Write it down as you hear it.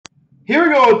Here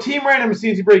we go. Team Random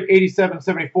C&C break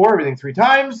 87-74. Everything 3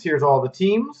 times. Here's all the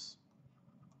teams.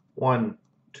 1,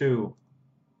 2,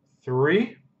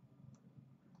 3.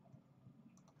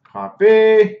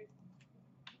 Copy.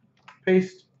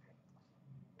 Paste.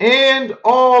 And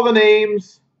all the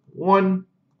names. 1,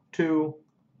 2,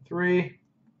 3.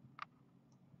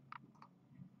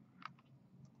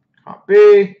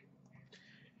 Copy.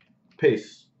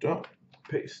 Paste. Don't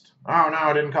paste. Oh, no,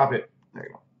 I didn't copy it. There you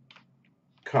go.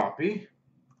 Copy.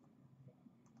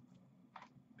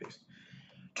 Paste.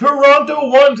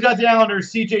 Toronto 1's got the Islanders.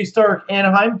 CJ Stark,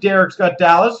 Anaheim. Derek's got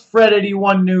Dallas. Fred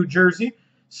 81, New Jersey.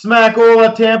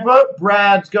 Smackola, Tampa.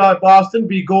 Brad's got Boston.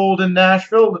 B. Golden,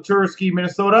 Nashville. Latursky,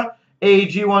 Minnesota.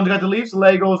 AG1's got the Leafs.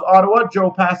 Legos, Ottawa. Joe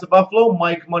Passa, Buffalo.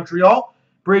 Mike, Montreal.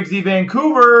 Briggsy,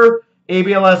 Vancouver.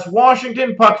 ABLS,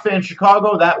 Washington. Puck Fan,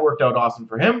 Chicago. That worked out awesome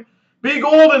for him. B.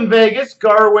 Golden, Vegas.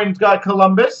 Garwin's got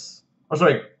Columbus. Oh,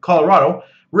 sorry, Colorado.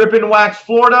 Rip and Wax,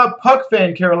 Florida. Puck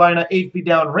Fan, Carolina. 8 feet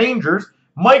down, Rangers.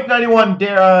 Mike 91,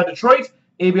 Detroit.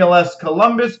 ABLS,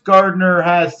 Columbus. Gardner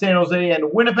has San Jose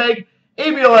and Winnipeg.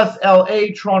 ABLS,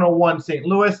 LA. Toronto 1, St.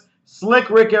 Louis. Slick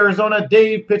Rick, Arizona.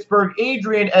 Dave, Pittsburgh.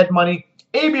 Adrian, Ed Money.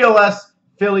 ABLS,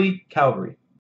 Philly, Calgary.